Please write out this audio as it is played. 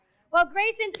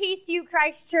Grace and peace to you,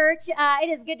 Christ Church. It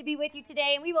is good to be with you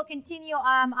today, and we will continue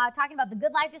talking about the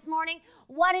good life this morning,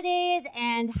 what it is,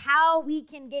 and how we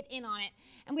can get in on it.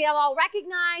 And we have all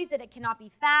recognized that it cannot be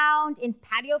found in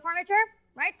patio furniture,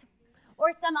 right?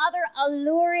 Or some other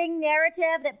alluring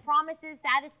narrative that promises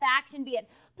satisfaction, be it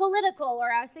political or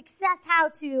a success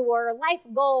how-to or life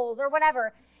goals or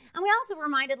whatever. And we also were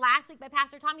reminded last week by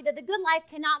Pastor Tommy that the good life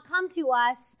cannot come to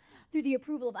us through the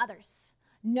approval of others.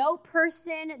 No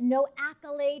person, no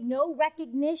accolade, no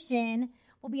recognition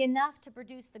will be enough to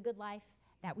produce the good life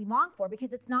that we long for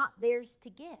because it's not theirs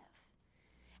to give.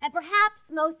 And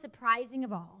perhaps most surprising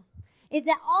of all is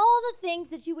that all the things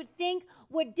that you would think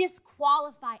would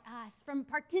disqualify us from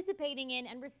participating in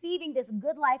and receiving this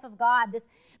good life of God, this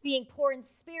being poor in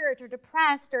spirit or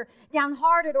depressed or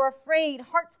downhearted or afraid,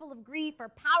 hearts full of grief or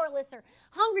powerless or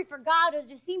hungry for God or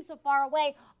just seem so far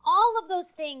away, all of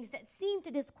those things that seem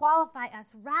to disqualify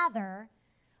us rather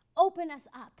open us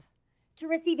up to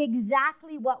receive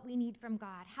exactly what we need from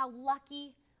God. How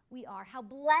lucky we are, how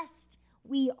blessed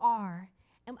we are.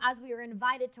 And as we are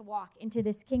invited to walk into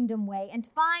this kingdom way and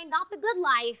find not the good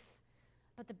life,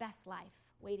 but the best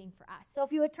life waiting for us. So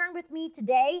if you would turn with me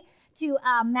today to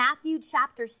Matthew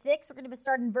chapter 6, we're going to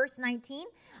start in verse 19.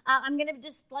 I'm going to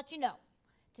just let you know,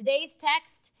 today's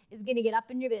text is going to get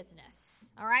up in your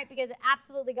business, all right? Because it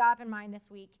absolutely got up in mine this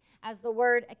week, as the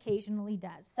word occasionally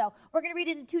does. So we're going to read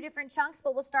it in two different chunks,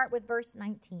 but we'll start with verse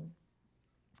 19.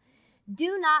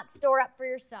 Do not store up for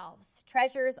yourselves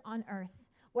treasures on earth,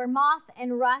 where moth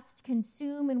and rust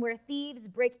consume and where thieves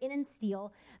break in and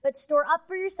steal, but store up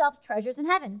for yourselves treasures in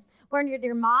heaven, where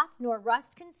neither moth nor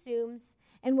rust consumes,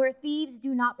 and where thieves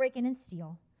do not break in and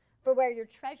steal. For where your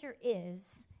treasure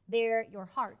is, there your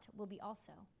heart will be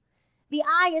also. The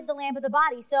eye is the lamp of the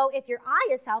body, so if your eye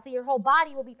is healthy, your whole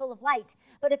body will be full of light.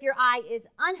 But if your eye is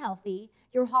unhealthy,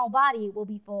 your whole body will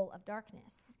be full of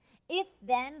darkness. If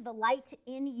then the light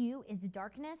in you is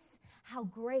darkness, how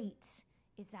great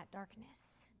is that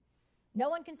darkness? No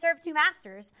one can serve two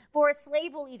masters, for a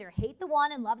slave will either hate the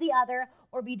one and love the other,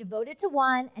 or be devoted to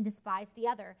one and despise the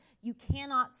other. You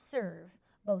cannot serve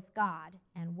both God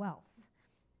and wealth.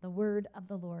 The word of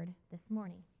the Lord this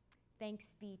morning.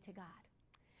 Thanks be to God.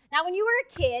 Now, when you were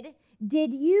a kid,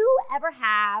 did you ever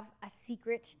have a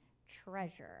secret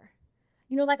treasure?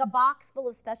 You know, like a box full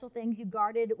of special things you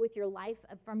guarded with your life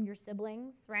from your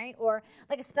siblings, right? Or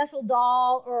like a special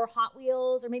doll or Hot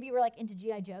Wheels, or maybe you were like into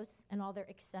G.I. Joes and all their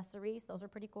accessories. Those are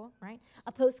pretty cool, right?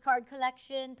 A postcard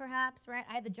collection, perhaps, right?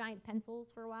 I had the giant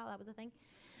pencils for a while. That was a thing.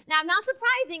 Now, not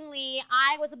surprisingly,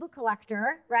 I was a book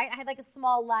collector, right? I had like a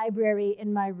small library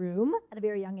in my room at a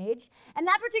very young age. And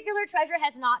that particular treasure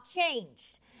has not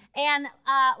changed. And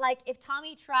like if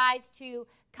Tommy tries to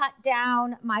cut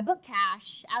down my book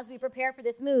cache as we prepare for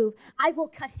this move, I will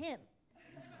cut him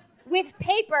with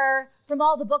paper from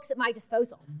all the books at my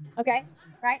disposal, okay,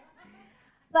 right?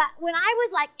 But when I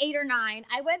was like 8 or 9,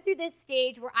 I went through this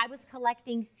stage where I was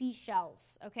collecting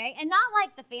seashells, okay? And not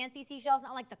like the fancy seashells,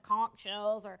 not like the conch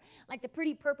shells or like the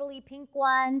pretty purpley pink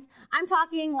ones. I'm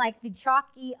talking like the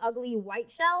chalky, ugly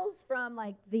white shells from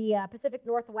like the Pacific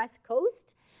Northwest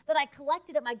coast that I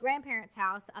collected at my grandparents'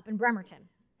 house up in Bremerton.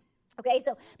 Okay,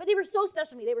 but they were so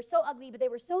special to me. They were so ugly, but they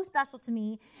were so special to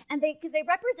me. And because they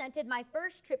represented my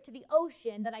first trip to the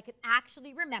ocean that I could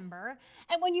actually remember.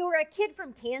 And when you were a kid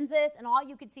from Kansas and all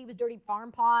you could see was dirty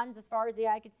farm ponds as far as the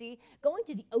eye could see, going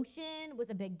to the ocean was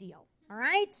a big deal. All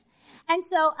right? And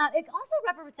so it also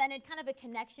represented kind of a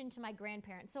connection to my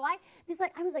grandparents. So I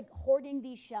was like hoarding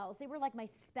these shells. They were like my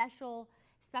special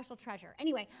treasure.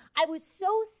 Anyway, I was so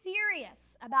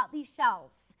serious about these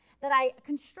shells that I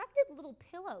constructed little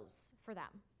pillows for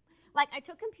them. Like I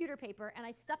took computer paper and I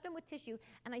stuffed them with tissue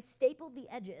and I stapled the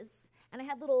edges and I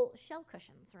had little shell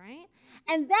cushions, right?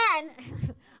 And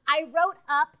then I wrote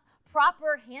up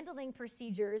proper handling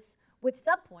procedures with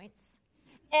subpoints.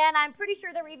 And I'm pretty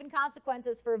sure there were even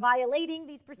consequences for violating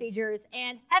these procedures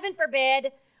and, heaven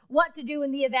forbid, what to do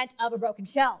in the event of a broken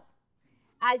shell.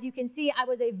 As you can see, I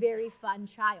was a very fun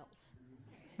child.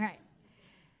 All right.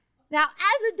 Now,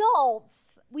 as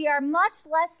adults, we are much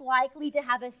less likely to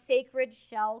have a sacred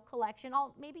shell collection.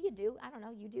 Oh, maybe you do. I don't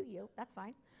know. You do you. That's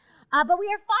fine. But we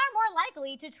are far more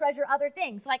likely to treasure other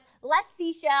things, like less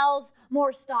seashells,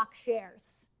 more stock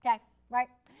shares. Okay, right?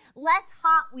 Less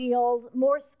Hot Wheels,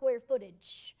 more square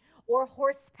footage, or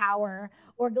horsepower,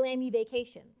 or glammy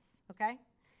vacations. Okay?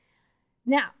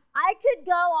 Now, I could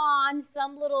go on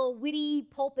some little witty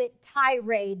pulpit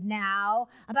tirade now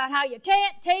about how you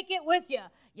can't take it with you.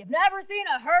 You've never seen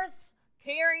a hearse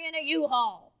carrying a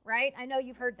U-Haul, right? I know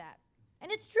you've heard that.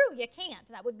 And it's true, you can't.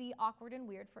 That would be awkward and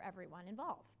weird for everyone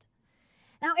involved.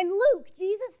 Now, in Luke,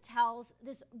 Jesus tells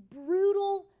this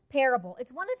brutal parable.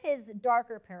 It's one of his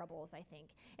darker parables, I think.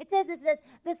 It says,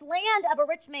 this land of a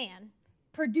rich man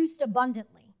produced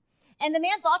abundantly. And the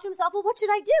man thought to himself, well, what should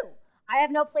I do? I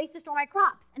have no place to store my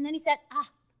crops. And then he said,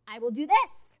 I will do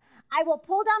this. I will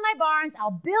pull down my barns,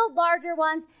 I'll build larger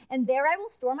ones, and there I will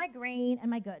store my grain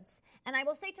and my goods. And I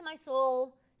will say to my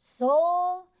soul,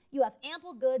 soul, you have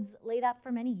ample goods laid up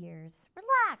for many years.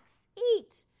 Relax,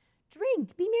 eat,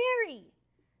 drink, be merry.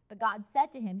 But God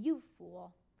said to him, you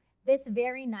fool, this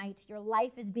very night your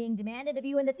life is being demanded of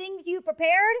you, and the things you've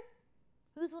prepared,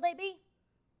 whose will they be?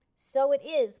 So it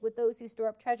is with those who store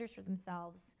up treasures for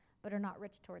themselves, but are not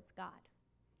rich towards God.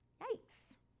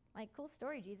 Yikes. Like, cool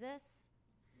story, Jesus.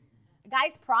 The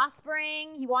guy's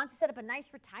prospering. He wants to set up a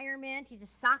nice retirement. He's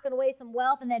just socking away some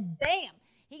wealth, and then bam,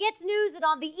 he gets news that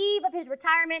on the eve of his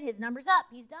retirement, his number's up.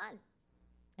 He's done.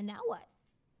 And now what?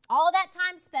 All that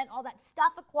time spent, all that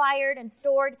stuff acquired and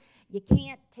stored, you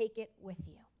can't take it with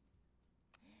you.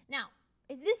 Now,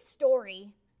 is this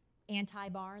story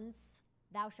anti-barns?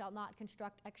 Thou shalt not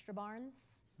construct extra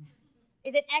barns?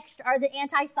 Is it extra, or is it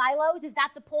anti-silos? Is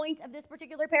that the point of this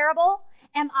particular parable?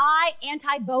 Am I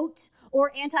anti-boat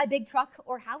or anti-big truck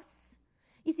or house?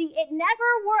 You see, it never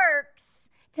works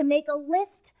to make a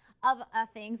list of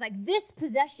things like this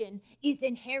possession is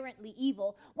inherently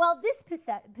evil, while this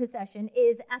possession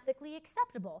is ethically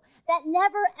acceptable. That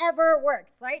never, ever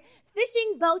works, right?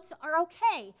 Fishing boats are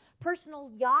okay.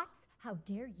 Personal yachts, how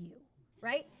dare you,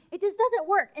 right? It just doesn't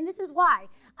work, and this is why.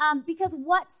 Because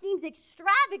what seems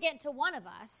extravagant to one of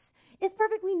us is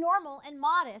perfectly normal and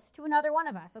modest to another one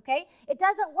of us, okay? It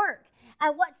doesn't work.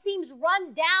 And what seems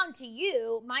run down to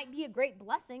you might be a great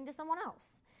blessing to someone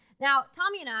else. Now,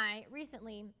 Tommy and I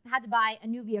recently had to buy a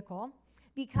new vehicle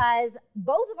because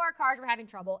both of our cars were having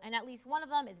trouble, and at least one of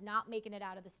them is not making it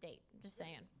out of the state. Just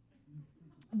saying.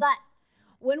 But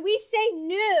when we say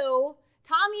new,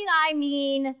 Tommy and I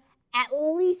mean at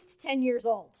least 10 years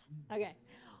old. Okay.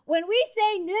 When we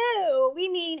say new, we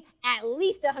mean at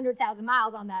least 100,000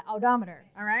 miles on that odometer,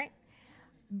 all right?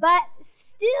 But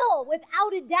still,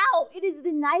 without a doubt, it is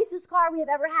the nicest car we have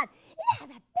ever had. It has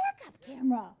a backup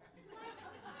camera.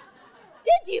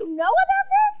 Did you know about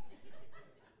this?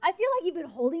 I feel like you've been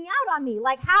holding out on me.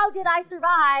 Like, how did I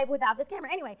survive without this camera?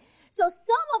 Anyway, so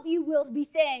some of you will be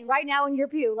saying right now in your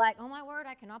pew, like, oh my word,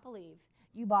 I cannot believe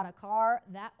you bought a car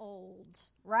that old,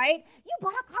 right? You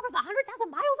bought a car with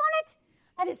 100,000 miles on it?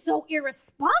 That is so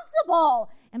irresponsible.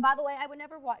 And by the way, I would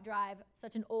never drive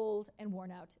such an old and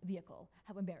worn out vehicle.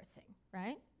 How embarrassing,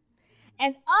 right?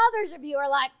 And others of you are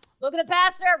like, look at the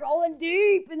pastor rolling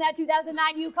deep in that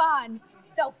 2009 Yukon.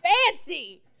 So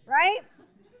fancy, right?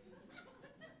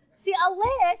 See, a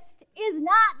list is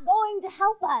not going to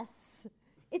help us.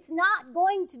 It's not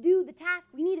going to do the task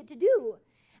we need it to do.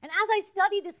 And as I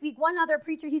studied this week, one other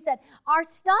preacher, he said, our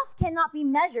stuff cannot be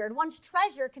measured. One's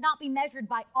treasure cannot be measured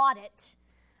by audit,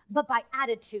 but by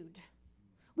attitude.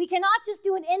 We cannot just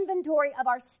do an inventory of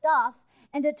our stuff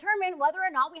and determine whether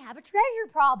or not we have a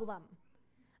treasure problem.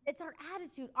 It's our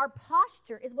attitude. Our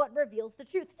posture is what reveals the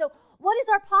truth. So what is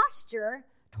our posture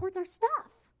towards our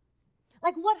stuff?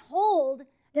 Like, what hold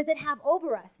does it have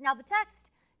over us? Now, the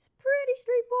text is pretty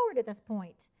straightforward at this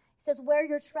point. It says, where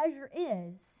your treasure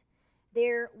is,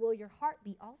 there will your heart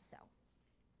be also.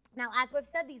 Now, as we've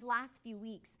said these last few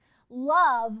weeks,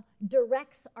 love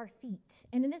directs our feet,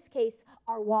 and in this case,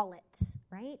 our wallet,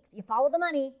 right? You follow the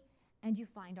money, and you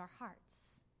find our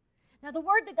hearts. Now, the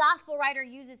word the gospel writer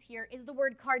uses here is the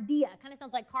word cardia. Kind of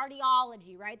sounds like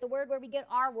cardiology, right? The word where we get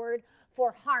our word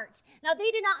for heart. Now, they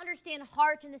did not understand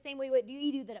heart in the same way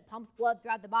you do, that it pumps blood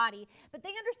throughout the body, but they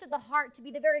understood the heart to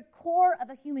be the very core of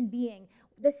a human being,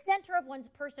 the center of one's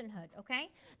personhood, okay?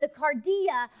 The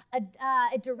cardia,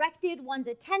 it directed one's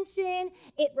attention,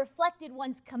 it reflected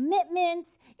one's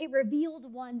commitments, it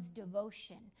revealed one's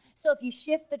devotion. So if you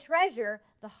shift the treasure,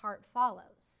 the heart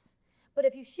follows. But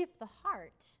if you shift the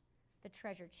heart, the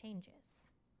treasure changes.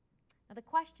 Now, the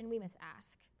question we must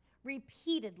ask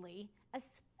repeatedly,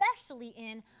 especially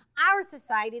in our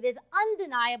society that is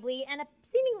undeniably and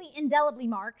seemingly indelibly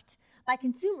marked by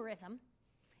consumerism,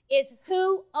 is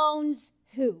who owns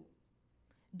who?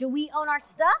 Do we own our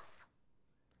stuff,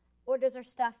 or does our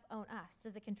stuff own us?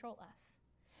 Does it control us?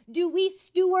 Do we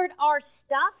steward our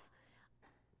stuff,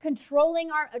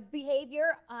 controlling our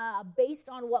behavior based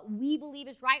on what we believe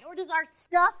is right, or does our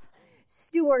stuff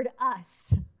steward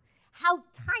us? How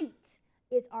tight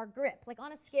is our grip? Like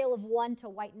on a scale of 1 to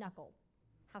white knuckle,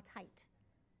 how tight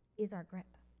is our grip?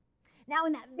 Now,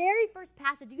 in that very first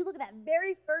passage, you look at that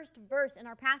very first verse in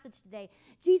our passage today,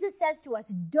 Jesus says to us,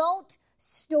 don't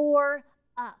store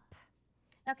up.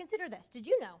 Now, consider this. Did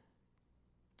you know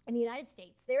in the United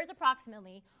States, there is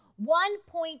approximately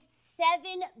 1.7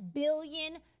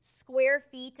 billion square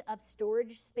feet of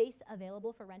storage space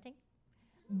available for renting.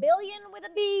 Billion with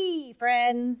a B,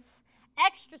 friends.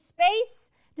 Extra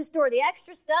space to store the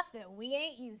extra stuff that we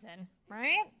ain't using,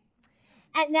 right?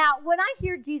 And now, when I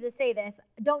hear Jesus say this,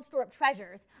 don't store up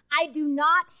treasures, I do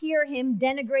not hear him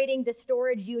denigrating the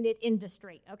storage unit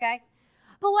industry, okay?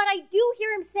 But what I do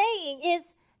hear him saying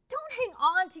is, don't hang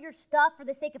on to your stuff for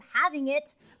the sake of having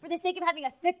it, for the sake of having a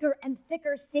thicker and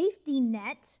thicker safety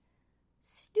net.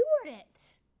 Steward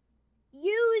it.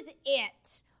 Use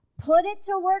it. Put it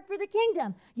to work for the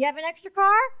kingdom. You have an extra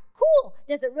car? Cool.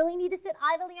 Does it really need to sit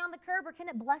idly on the curb, or can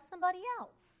it bless somebody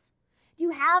else? Do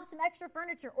you have some extra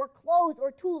furniture or clothes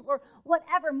or tools or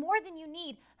whatever more than you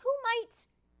need? Who might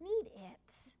need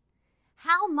it?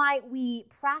 How might we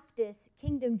practice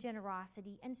kingdom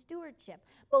generosity and stewardship,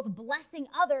 both blessing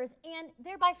others and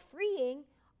thereby freeing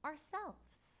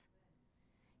ourselves?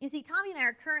 You see, Tommy and I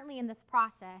are currently in this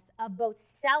process of both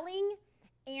selling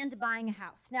and buying a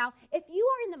house. Now, if you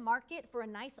are in the market for a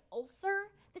nice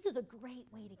ulcer, this is a great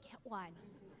way to get one.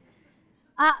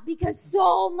 Because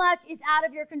so much is out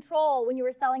of your control when you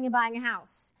are selling and buying a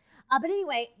house. But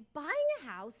anyway, buying a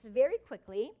house very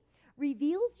quickly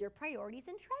reveals your priorities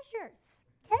and treasures,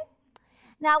 okay?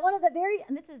 Now,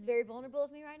 and this is very vulnerable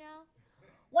of me right now,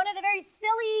 one of the very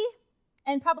silly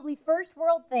and probably first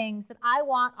world things that I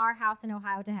want our house in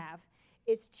Ohio to have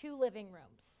is 2 living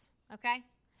rooms, okay?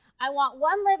 I want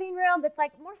one living room that's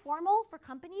like more formal for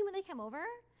company when they come over.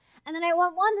 And then I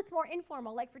want one that's more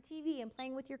informal, like for TV and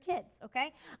playing with your kids,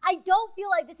 okay? I don't feel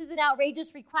like this is an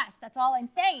outrageous request. That's all I'm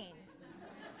saying.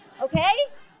 Okay?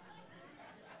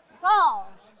 That's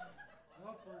all.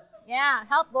 Yeah,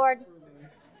 help, Lord.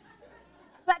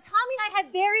 But Tommy and I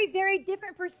have very, very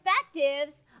different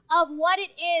perspectives of what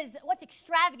it is, what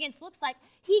extravagance looks like.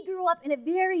 He grew up in a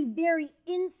very, very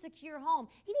insecure home.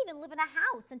 He didn't even live in a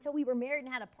house until we were married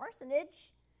and had a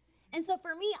parsonage. And so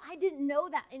for me, I didn't know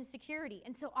that insecurity.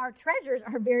 And so our treasures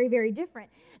are very, very different.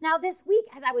 Now this week,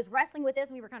 as I was wrestling with this,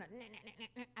 and we were kind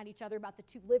of at each other about the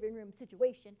 2 living room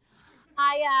situation,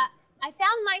 I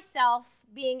found myself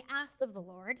being asked of the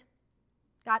Lord,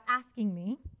 God asking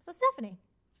me, so Stephanie,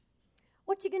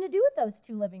 what you going to do with those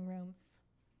 2 living rooms?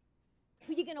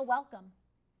 Who are you going to welcome?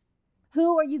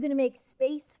 Who are you going to make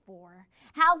space for?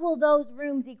 How will those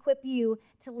rooms equip you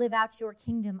to live out your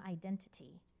kingdom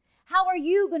identity? How are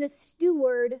you going to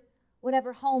steward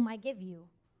whatever home I give you?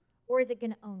 Or is it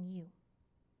going to own you?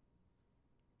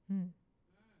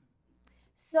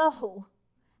 So,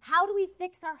 how do we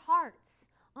fix our hearts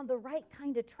on the right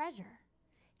kind of treasure?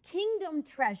 Kingdom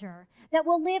treasure that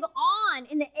will live on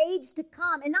in the age to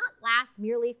come and not last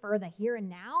merely for the here and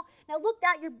now. Now look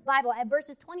at your Bible at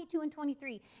verses 22 and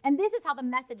 23. And this is how the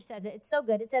Message says it. It's so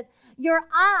good. It says, your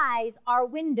eyes are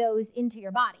windows into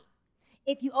your body.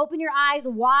 If you open your eyes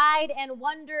wide and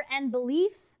wonder and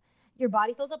belief, your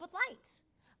body fills up with light.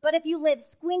 But if you live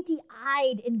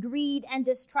squinty-eyed in greed and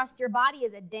distrust, your body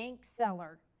is a dank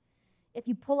cellar. If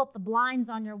you pull up the blinds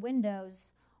on your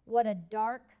windows, what a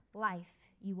dark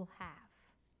life you will have.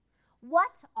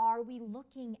 What are we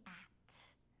looking at?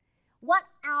 What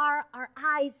are our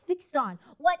eyes fixed on?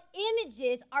 What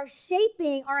images are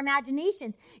shaping our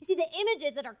imaginations? You see, the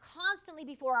images that are constantly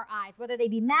before our eyes, whether they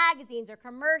be magazines or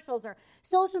commercials or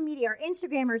social media or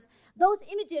Instagrammers, those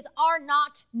images are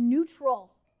not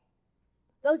neutral.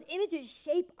 Those images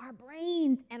shape our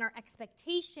brains and our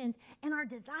expectations and our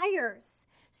desires.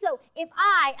 So if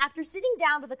I, after sitting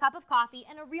down with a cup of coffee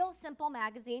and a real simple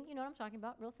magazine, you know what I'm talking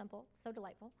about, real simple, so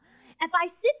delightful. If I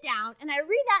sit down and I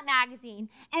read that magazine,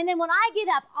 and then when I get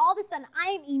up, all of a sudden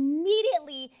I am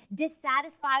immediately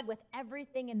dissatisfied with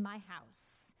everything in my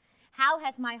house. How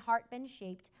has my heart been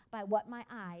shaped by what my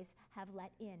eyes have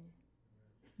let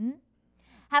in?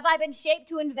 Have I been shaped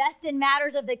to invest in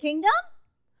matters of the kingdom?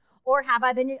 Or have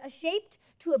I been shaped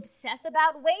to obsess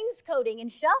about wainscoting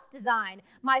and shelf design,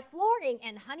 my flooring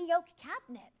and honey oak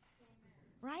cabinets?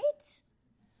 Right?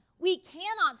 We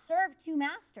cannot serve 2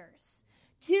 masters.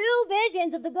 2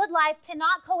 visions of the good life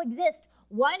cannot coexist.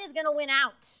 One is going to win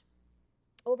out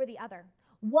over the other.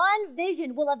 One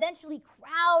vision will eventually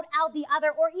crowd out the other,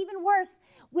 or even worse,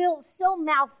 will so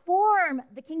malform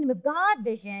the kingdom of God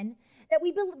vision that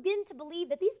we begin to believe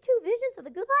that these 2 visions of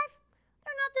the good life,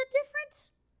 they're not that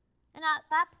different. And at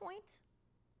that point,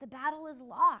 the battle is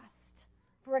lost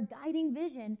for a guiding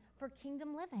vision for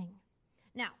kingdom living.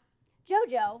 Now,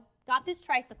 JoJo got this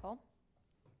tricycle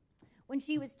when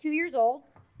she was 2 years old.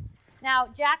 Now,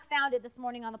 Jack found it this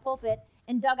morning on the pulpit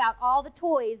and dug out all the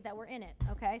toys that were in it,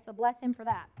 okay? So bless him for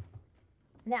that.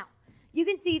 Now, you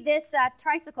can see this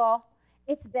tricycle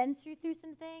It's been through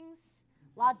some things.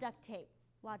 A lot of duct tape.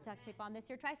 A lot of duct tape on this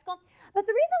here tricycle. But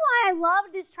the reason why I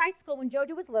loved this tricycle when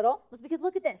Jojo was little was because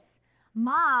look at this.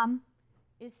 Mom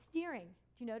is steering.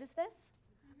 Do you notice this?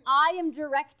 I am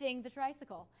directing the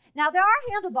tricycle. Now, there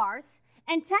are handlebars,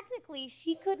 and technically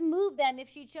she could move them if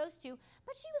she chose to,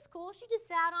 but she was cool. She just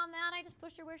sat on that. I just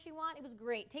pushed her where she wanted. It was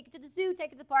great. Take it to the zoo, take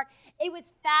it to the park. It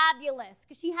was fabulous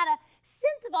because she had a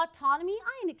sense of autonomy.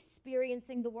 I am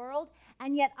experiencing the world,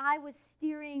 and yet I was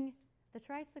steering the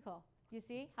tricycle. You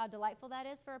see how delightful that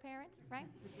is for a parent, right?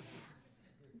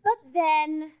 But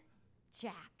then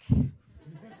Jack.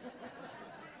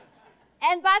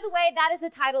 And by the way, that is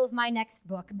the title of my next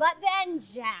book. But then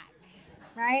Jack,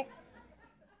 right?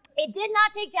 It did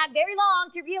not take Jack very long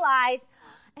to realize,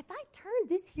 if I turn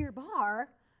this here bar,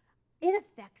 it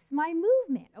affects my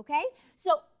movement, okay?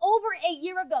 So over a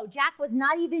year ago, Jack was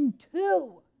not even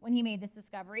 2 when he made this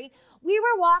discovery. We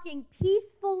were walking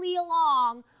peacefully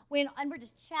along and we're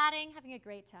just chatting, having a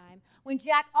great time, when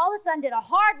Jack all of a sudden did a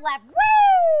hard left,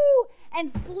 woo,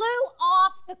 and flew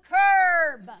off the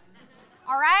curb.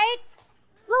 All right?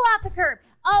 Flew off the curb.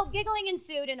 Oh, giggling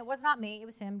ensued, and it was not me. It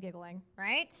was him giggling,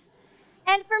 right?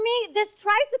 And for me, this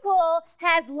tricycle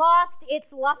has lost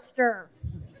its luster.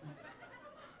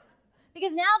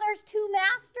 Because now there's 2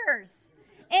 masters,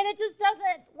 and it just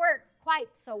doesn't work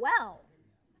quite so well.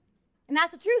 And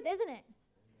that's the truth, isn't it?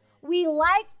 We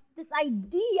like this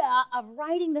idea of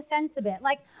riding the fence a bit.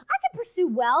 Like, I can pursue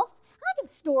wealth, I can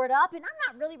store it up, and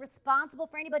I'm not really responsible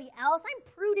for anybody else.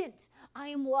 I'm prudent. I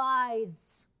am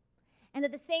wise. And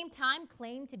at the same time,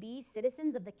 claim to be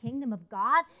citizens of the kingdom of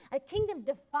God, a kingdom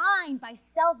defined by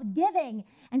self-giving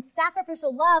and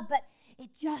sacrificial love, but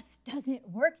it just doesn't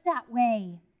work that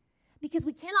way because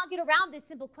we cannot get around this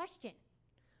simple question.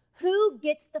 Who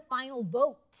gets the final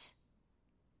vote?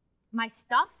 My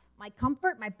stuff, my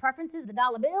comfort, my preferences, the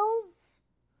dollar bills,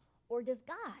 or does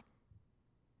God?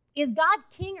 Is God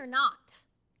king or not?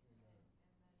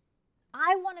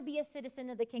 I want to be a citizen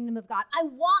of the kingdom of God. I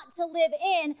want to live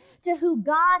in to who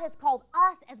God has called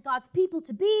us as God's people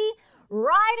to be,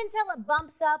 right until it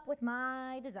bumps up with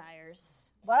my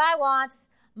desires. What I want,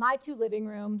 my 2 living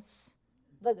rooms,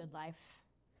 the good life.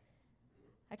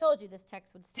 I told you this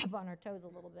text would step on our toes a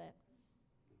little bit.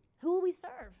 Who will we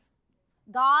serve?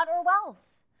 God or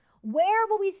wealth? Where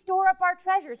will we store up our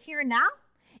treasures? Here and now?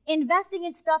 Investing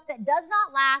in stuff that does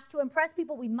not last to impress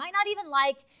people we might not even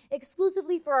like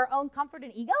exclusively for our own comfort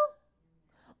and ego?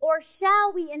 Or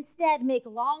shall we instead make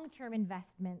long-term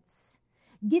investments,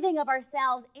 giving of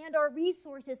ourselves and our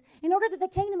resources in order that the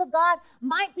kingdom of God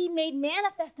might be made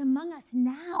manifest among us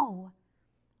now?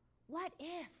 What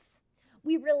if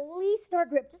we released our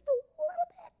grip just a little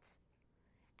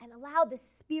bit and allowed the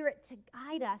Spirit to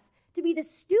guide us to be the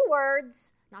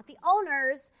stewards, not the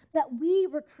owners, that we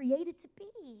were created to be?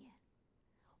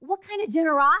 What kind of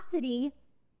generosity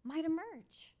might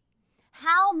emerge?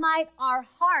 How might our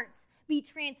hearts be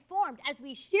transformed as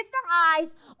we shift our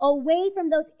eyes away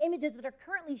from those images that are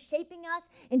currently shaping us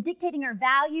and dictating our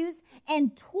values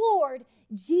and toward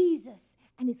Jesus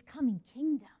and his coming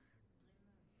kingdom?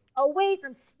 Away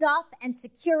from stuff and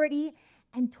security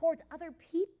and towards other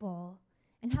people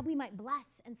and how we might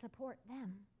bless and support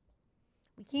them.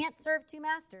 We can't serve 2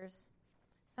 masters.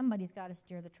 Somebody's got to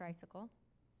steer the tricycle.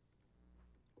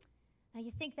 Now,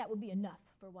 you think that would be enough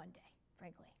for one day,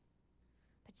 frankly.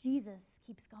 But Jesus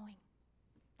keeps going.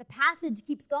 The passage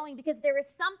keeps going because there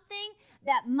is something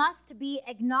that must be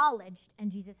acknowledged, and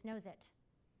Jesus knows it.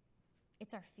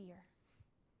 It's our fear.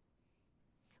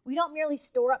 We don't merely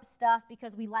store up stuff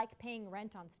because we like paying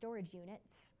rent on storage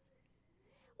units,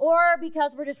 or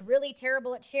because we're just really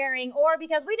terrible at sharing, or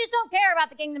because we just don't care about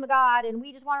the kingdom of God and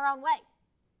we just want our own way.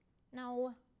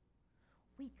 No,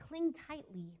 we cling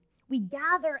tightly. We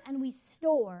gather and we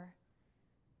store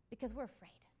because we're afraid.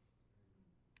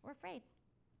 We're afraid.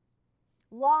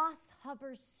 Loss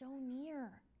hovers so near.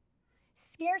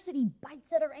 Scarcity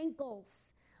bites at our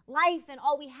ankles. Life and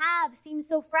all we have seems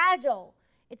so fragile.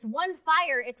 It's one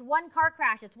fire, it's one car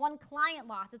crash, it's one client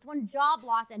loss, it's one job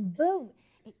loss, and boom,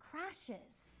 it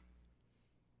crashes.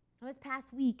 Now, this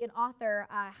past week, an author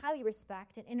I highly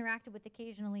respect and interacted with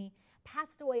occasionally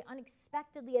passed away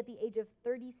unexpectedly at the age of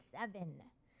 37,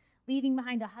 leaving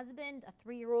behind a husband, a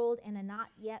 3-year-old, and a not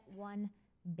yet one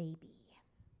baby.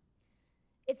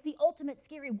 It's the ultimate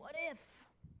scary what if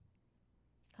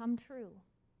come true.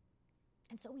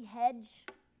 And so we hedge,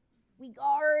 we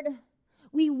guard,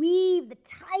 we weave the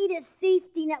tightest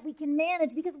safety net we can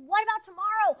manage, because what about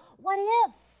tomorrow? What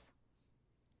if?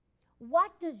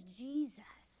 What does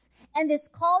Jesus and this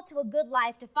call to a good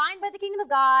life defined by the kingdom of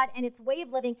God and its way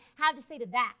of living have to say to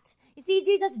that? You see,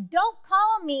 Jesus, don't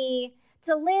call me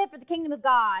to live for the kingdom of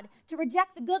God, to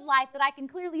reject the good life that I can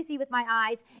clearly see with my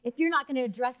eyes, if you're not going to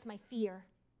address my fear,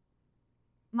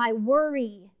 my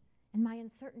worry, and my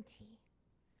uncertainty.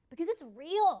 Because it's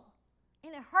real,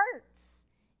 and it hurts,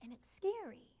 and it's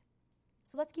scary.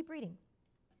 So let's keep reading.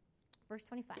 Verse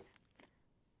 25.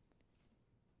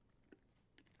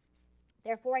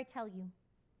 Therefore I tell you,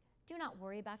 do not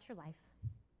worry about your life,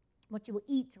 what you will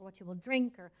eat or what you will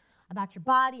drink, or about your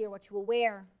body or what you will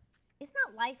wear. Is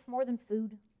not life more than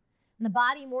food, and the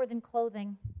body more than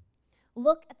clothing?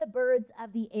 Look at the birds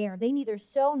of the air. They neither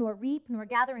sow nor reap nor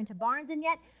gather into barns, and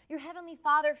yet your heavenly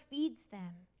Father feeds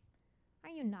them. Are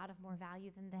you not of more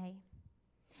value than they?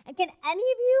 And can any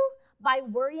of you, by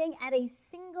worrying, add a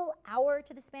single hour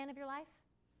to the span of your life?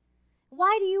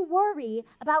 Why do you worry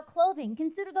about clothing?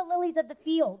 Consider the lilies of the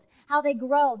field, how they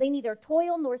grow. They neither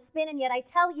toil nor spin, and yet I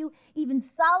tell you, even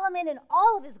Solomon in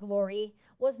all of his glory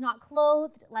was not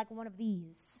clothed like one of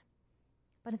these.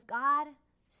 But if God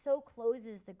so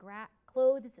clothes the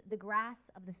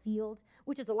grass of the field,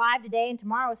 which is alive today and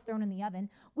tomorrow is thrown in the oven,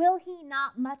 will he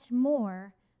not much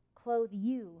more clothe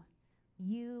you,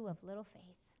 you of little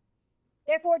faith?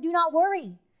 Therefore do not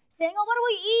worry, saying, oh, what do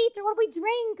we eat, or what do we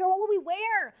drink, or what will we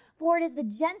wear? For it is the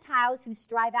Gentiles who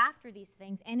strive after these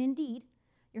things, and indeed,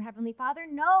 your heavenly Father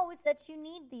knows that you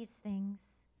need these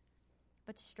things.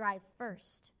 But strive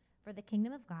first for the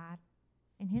kingdom of God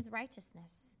and his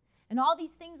righteousness, and all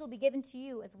these things will be given to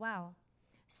you as well.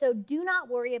 So do not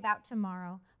worry about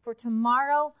tomorrow, for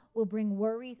tomorrow will bring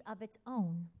worries of its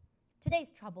own.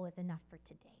 Today's trouble is enough for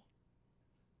today.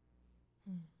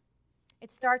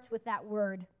 It starts with that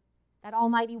word, that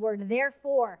almighty word,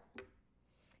 therefore.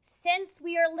 Since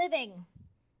we are living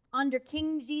under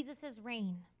King Jesus'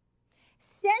 reign,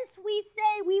 since we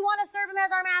say we want to serve him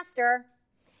as our master,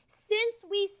 since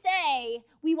we say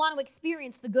we want to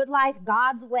experience the good life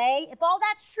God's way, if all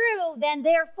that's true, then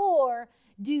therefore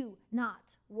do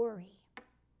not worry.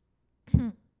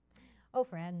 Oh,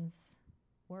 friends,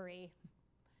 worry.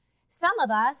 Some of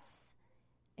us,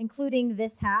 including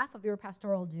this half of your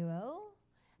pastoral duo,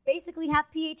 basically have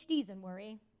PhDs in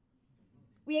worry.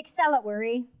 We excel at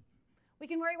worry. We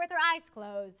can worry with our eyes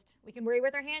closed. We can worry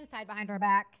with our hands tied behind our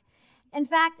back. In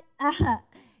fact,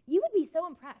 you would be so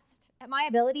impressed at my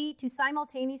ability to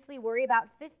simultaneously worry about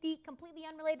 50 completely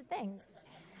unrelated things.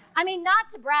 I mean,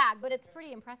 not to brag, but it's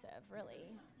pretty impressive, really.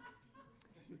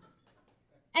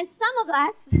 And some of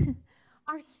us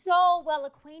are so well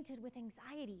acquainted with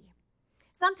anxiety.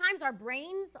 Sometimes our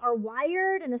brains are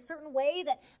wired in a certain way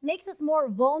that makes us more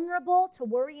vulnerable to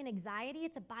worry and anxiety.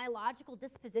 It's a biological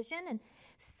disposition. And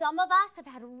some of us have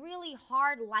had really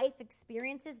hard life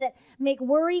experiences that make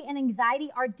worry and anxiety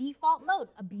our default mode,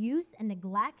 abuse and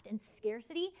neglect and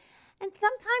scarcity. And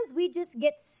sometimes we just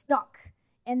get stuck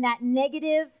in that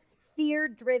negative,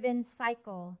 fear-driven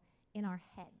cycle in our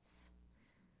heads.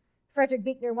 Frederick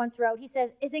Buechner once wrote, he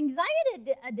says, is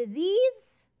anxiety a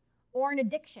disease or an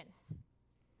addiction?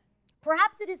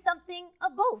 Perhaps it is something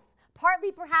of both,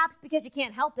 partly perhaps because you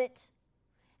can't help it,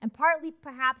 and partly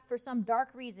perhaps for some dark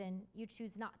reason you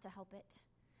choose not to help it.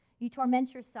 You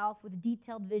torment yourself with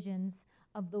detailed visions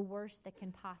of the worst that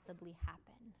can possibly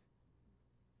happen.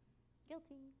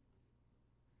 Guilty.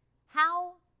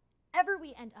 However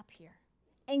we end up here,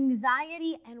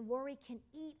 anxiety and worry can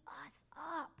eat us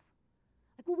up.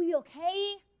 Like, will we be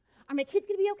okay? Are my kids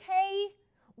going to be okay?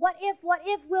 What if,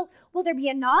 will there be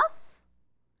enough?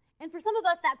 And for some of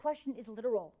us, that question is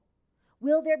literal.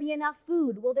 Will there be enough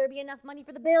food? Will there be enough money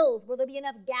for the bills? Will there be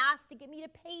enough gas to get me to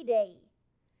payday?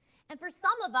 And for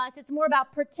some of us, it's more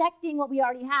about protecting what we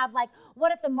already have. Like,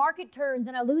 what if the market turns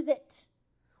and I lose it?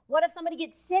 What if somebody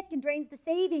gets sick and drains the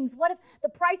savings? What if the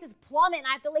prices plummet and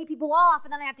I have to lay people off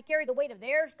and then I have to carry the weight of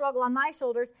their struggle on my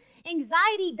shoulders?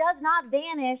 Anxiety does not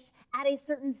vanish at a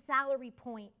certain salary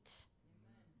point.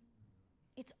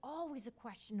 It's always a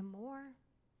question of more.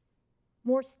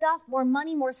 More stuff, more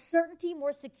money, more certainty,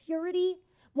 more security,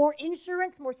 more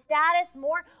insurance, more status,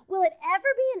 more. Will it ever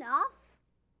be enough?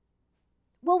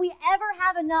 Will we ever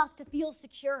have enough to feel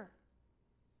secure?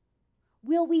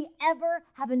 Will we ever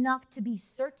have enough to be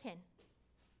certain?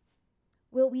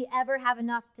 Will we ever have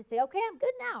enough to say, okay, I'm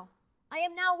good now. I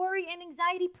am now worry and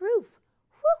anxiety proof.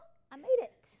 Whew, I made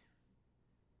it.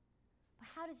 But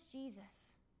how does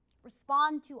Jesus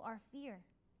respond to our fear?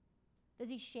 Does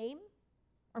he shame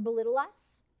or belittle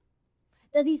us?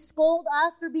 Does he scold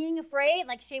us for being afraid?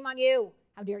 Like, shame on you.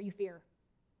 How dare you fear?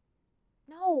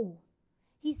 No.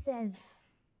 He says,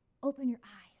 open your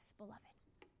eyes, beloved.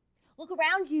 Look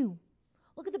around you.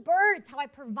 Look at the birds, how I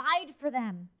provide for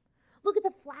them. Look at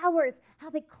the flowers, how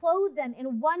they clothe them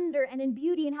in wonder and in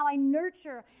beauty, and how I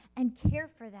nurture and care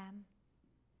for them.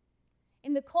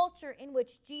 In the culture in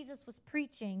which Jesus was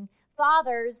preaching,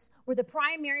 fathers were the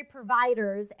primary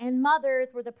providers and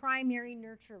mothers were the primary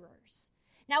nurturers.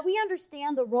 Now, we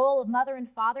understand the role of mother and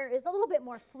father is a little bit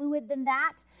more fluid than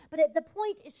that, but the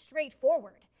point is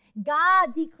straightforward.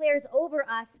 God declares over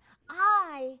us,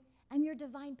 I am your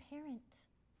divine parent.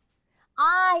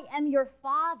 I am your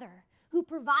father who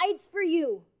provides for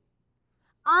you.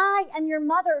 I am your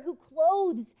mother who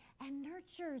clothes and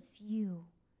nurtures you.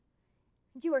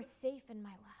 And you are safe in my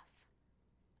love.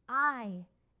 I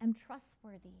am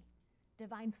trustworthy,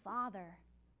 divine father,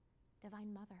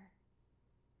 divine mother.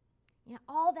 You know,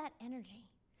 all that energy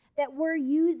that we're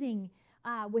using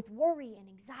with worry and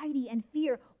anxiety and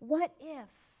fear, what if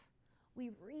we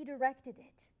redirected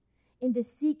it into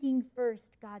seeking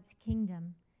first God's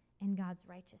kingdom and God's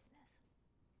righteousness?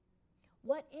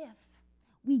 What if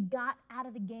we got out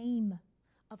of the game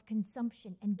of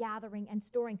consumption and gathering and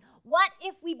storing? What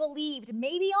if we believed,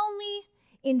 maybe only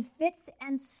in fits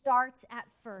and starts at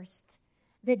first,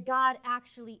 that God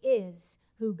actually is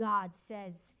who God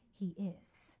says he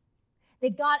is?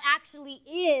 That God actually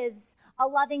is a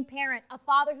loving parent, a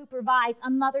father who provides, a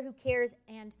mother who cares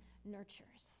and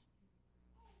nurtures.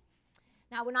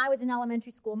 Now, when I was in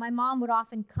elementary school, my mom would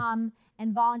often come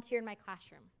and volunteer in my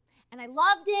classroom. And I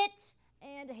loved it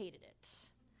and I hated it.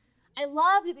 I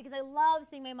loved it because I loved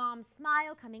seeing my mom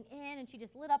smile coming in and she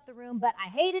just lit up the room, but I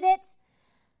hated it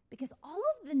because all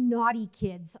of the naughty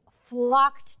kids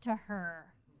flocked to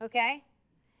her, okay?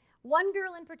 One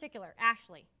girl in particular,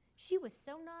 Ashley, she was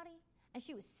so naughty and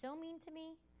she was so mean to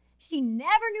me. She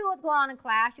never knew what was going on in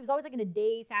class. She was always like in a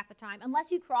daze half the time.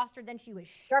 Unless you crossed her, then she was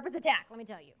sharp as a tack, let me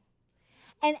tell you.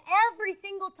 And every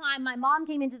single time my mom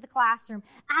came into the classroom,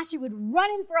 Ashley would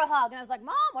run in for a hug. And I was like,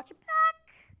 Mom, watch your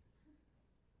back.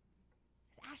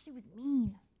 Because Ashley was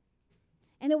mean.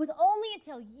 And it was only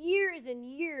until years and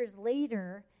years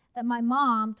later that my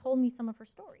mom told me some of her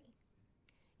story.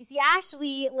 You see,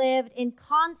 Ashley lived in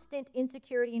constant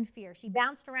insecurity and fear. She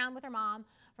bounced around with her mom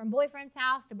from boyfriend's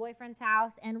house to boyfriend's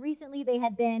house, and recently they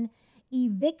had been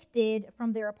evicted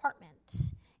from their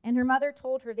apartment. And her mother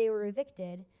told her they were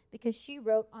evicted because she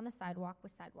wrote on the sidewalk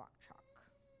with sidewalk chalk.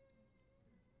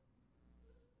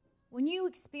 When you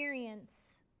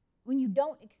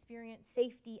don't experience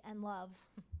safety and love,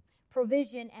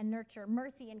 provision and nurture,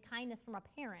 mercy and kindness from a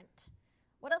parent,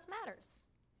 what else matters?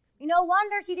 No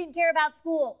wonder she didn't care about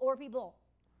school or people.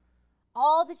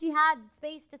 All that she had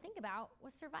space to think about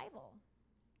was survival.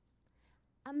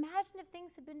 Imagine if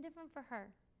things had been different for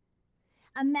her.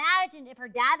 Imagine if her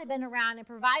dad had been around and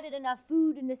provided enough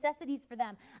food and necessities for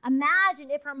them. Imagine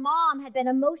if her mom had been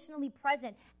emotionally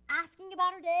present, asking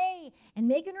about her day and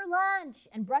making her lunch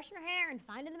and brushing her hair and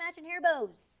finding the matching hair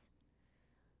bows.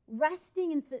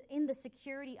 Resting in the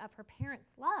security of her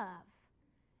parents' love,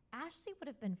 Ashley would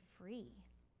have been free.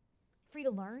 Free to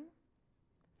learn,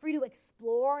 free to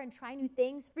explore and try new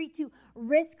things, free to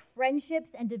risk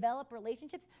friendships and develop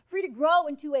relationships, free to grow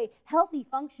into a healthy,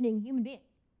 functioning human being.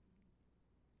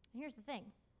 And here's the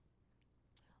thing.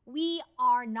 We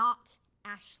are not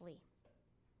Ashley.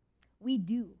 We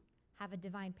do have a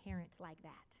divine parent like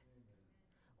that.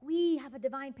 We have a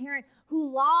divine parent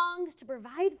who longs to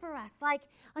provide for us, like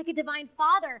a divine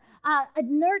father,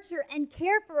 nurture and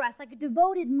care for us, like a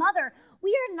devoted mother.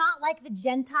 We are not like the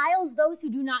Gentiles, those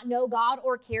who do not know God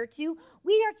or care to.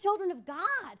 We are children of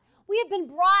God. We have been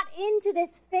brought into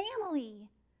this family.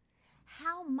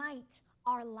 How might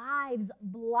our lives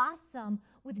blossom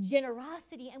with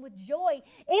generosity and with joy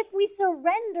if we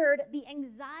surrendered the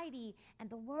anxiety and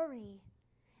the worry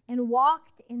and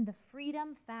walked in the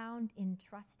freedom found in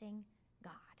trusting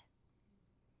God?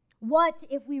 What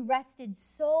if we rested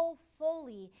so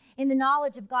fully in the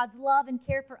knowledge of God's love and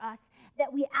care for us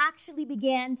that we actually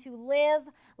began to live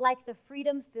like the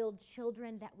freedom-filled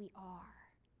children that we are?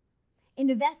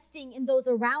 Investing in those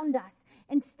around us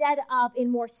instead of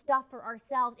in more stuff for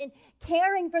ourselves, in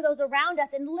caring for those around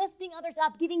us and lifting others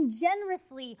up, giving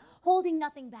generously, holding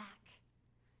nothing back.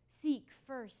 Seek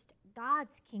first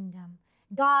God's kingdom,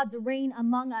 God's reign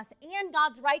among us, and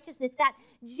God's righteousness, that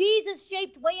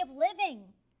Jesus-shaped way of living.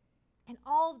 And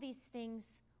all of these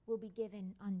things will be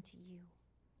given unto you.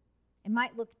 It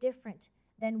might look different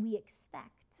than we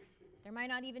expect. There might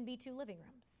not even be 2 living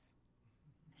rooms.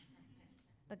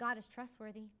 But God is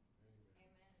trustworthy.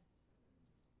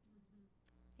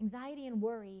 Anxiety and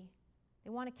worry, they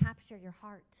want to capture your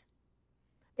heart.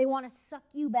 They want to suck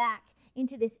you back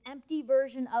into this empty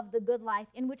version of the good life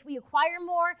in which we acquire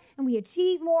more and we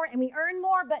achieve more and we earn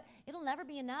more, but it'll never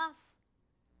be enough.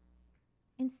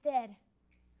 Instead,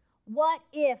 what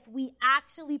if we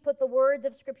actually put the words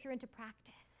of Scripture into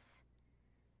practice?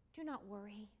 Do not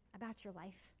worry about your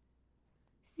life.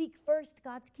 Seek first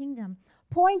God's kingdom.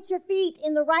 Point your feet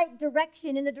in the right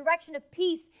direction, in the direction of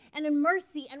peace and in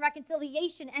mercy and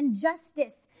reconciliation and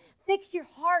justice. Fix your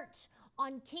heart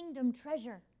on kingdom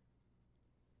treasure.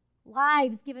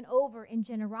 Lives given over in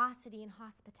generosity and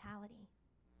hospitality.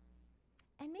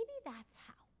 And maybe that's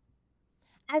how,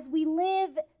 as we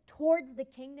live towards the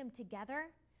kingdom together,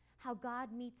 how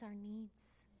God meets our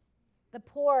needs. The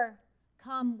poor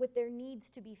come with their needs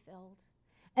to be filled,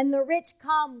 and the rich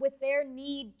come with their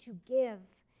need to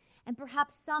give. And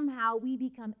perhaps somehow we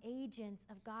become agents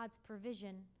of God's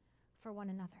provision for one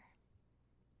another.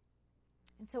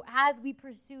 And so as we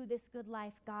pursue this good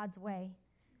life God's way,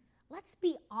 let's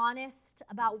be honest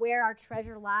about where our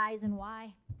treasure lies and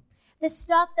why. The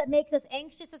stuff that makes us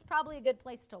anxious is probably a good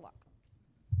place to look.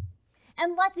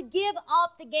 And let's give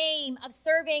up the game of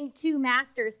serving two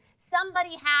masters.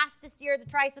 Somebody has to steer the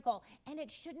tricycle, and it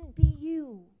shouldn't be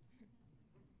you.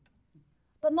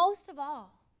 But most of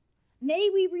all, may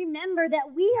we remember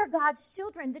that we are God's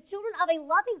children, the children of a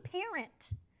loving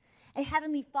parent, a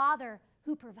heavenly Father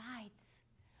who provides,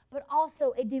 but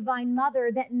also a divine mother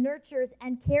that nurtures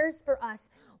and cares for us.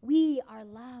 We are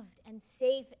loved and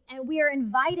safe, and we are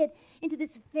invited into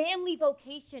this family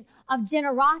vocation of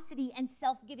generosity and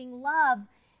self-giving love,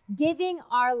 giving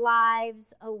our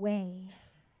lives away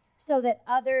so that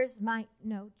others might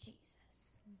know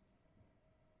Jesus.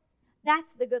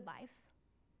 That's the good life.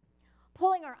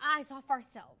 Pulling our eyes off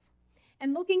ourselves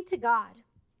and looking to God,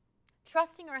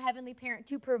 trusting our heavenly parent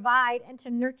to provide and to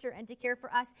nurture and to care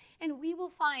for us, and we will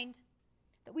find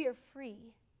that we are free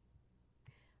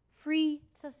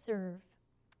to serve,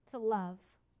 to love,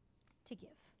 to give.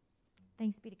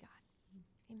 Thanks be to God.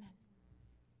 Amen.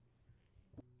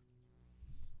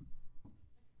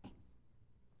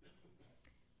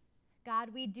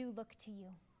 God, we do look to you.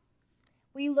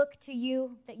 We look to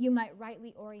you that you might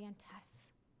rightly orient us.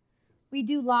 We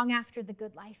do long after the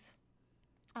good life,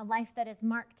 a life that is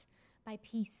marked by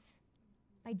peace,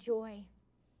 by joy,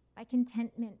 by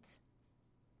contentment,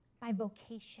 by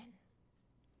vocation.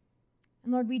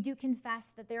 And Lord, we do confess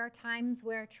that there are times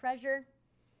where treasure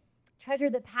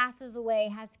that passes away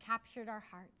has captured our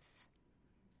hearts,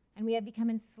 and we have become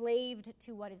enslaved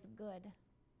to what is good,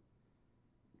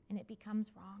 and it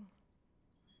becomes wrong.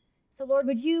 So Lord,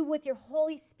 would you, with your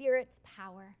Holy Spirit's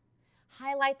power,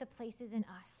 highlight the places in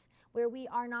us where we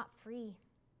are not free,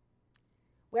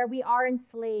 where we are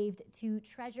enslaved to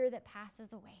treasure that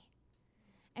passes away.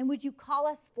 And would you call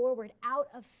us forward out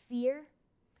of fear,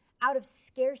 out of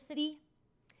scarcity,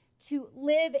 to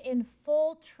live in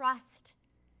full trust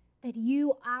that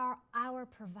you are our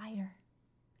provider.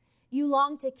 You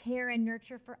long to care and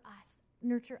nurture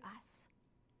us.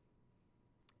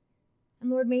 And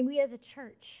Lord, may we as a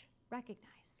church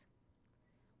recognize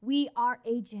we are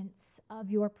agents of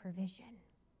your provision.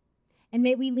 And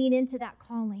may we lean into that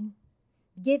calling,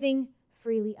 giving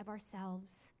freely of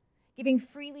ourselves, giving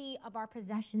freely of our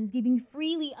possessions, giving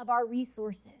freely of our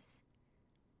resources,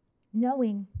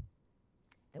 knowing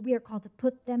that we are called to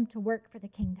put them to work for the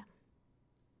kingdom.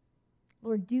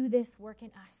 Lord, do this work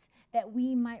in us, that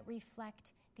we might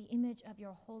reflect the image of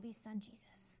your holy Son,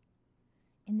 Jesus.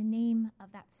 In the name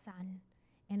of that Son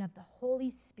and of the Holy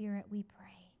Spirit we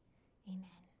pray. Amen.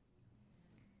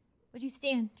 Would you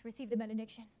stand to receive the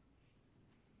benediction?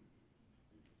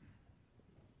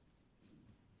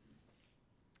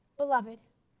 Beloved,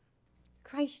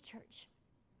 Christ Church,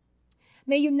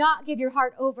 may you not give your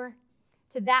heart over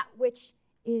to that which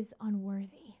is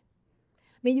unworthy.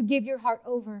 May you give your heart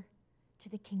over to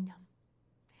the kingdom.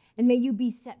 And may you be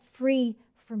set free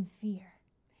from fear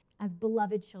as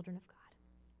beloved children of God.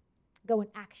 Go in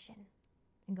action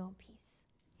and go in peace.